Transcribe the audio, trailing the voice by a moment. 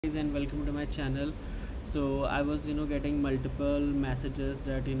Guys, and welcome to my channel. So I was getting multiple messages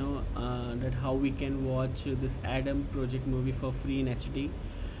that that how we can watch this Adam project movie for free in HD,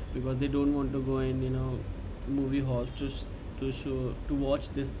 because they don't want to go in movie halls to show to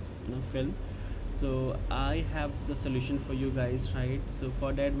watch this film. So I have the solution for you guys, right? So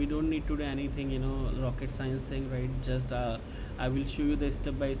for that we don't need to do anything rocket science thing, right? Just I will show you the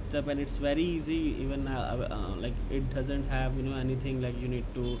step by step, and it's very easy. Even like it doesn't have anything like you need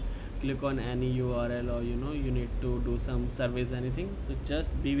to click on any URL, or you need to do some surveys, anything. So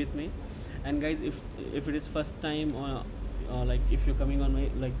just be with me. And guys, if it is first time, or like if you're coming on my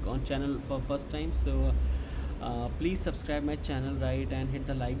on channel for first time, so please subscribe my channel, right, and hit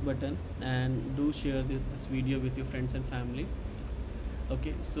the like button, and do share this video with your friends and family.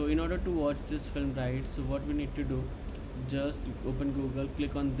 Okay, so in order to watch this film, right, so what we need to do, just open Google,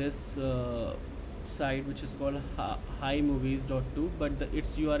 click on this site which is called himovies.to, but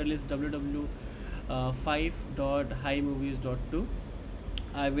its URL is www5.himovies.to.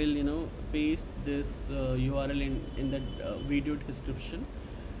 I will paste this URL in the video description.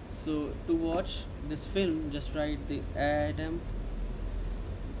 So to watch this film, just write the Adam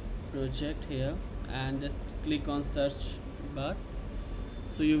project here and just click on search bar.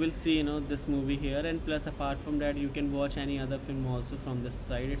 So you will see this movie here, and plus apart from that you can watch any other film also from this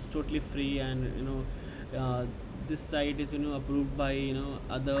site. It's totally free, and this site is approved by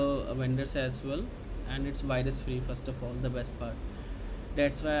other vendors as well, and it's virus free. First of all, the best part,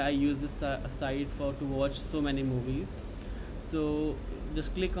 that's why I use this site for to watch so many movies. So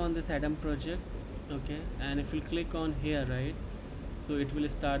just click on this Adam project, okay, and if you click on here, right, so it will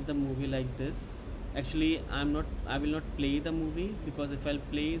start the movie like this. Actually I will not play the movie, because if I'll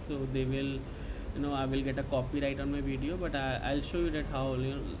play, so they will I will get a copyright on my video, but I'll show you that how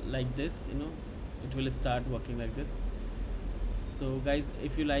like this it will start working like this. So guys,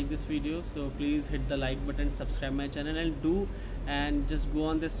 if you like this video, so please hit the like button, subscribe my channel, and just go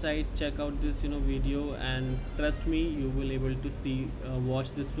on this site, check out this video, and trust me, you will able to see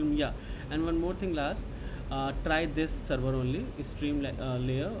watch this film. Yeah, and one more thing last, try this server only, stream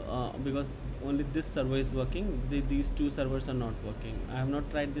layer, because only this server is working. These two servers are not working. I have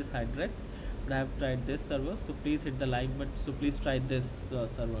not tried this Hydrex, but I have tried this server. So please hit the like button, so please try this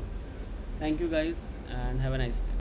server. Thank you guys, and have a nice day.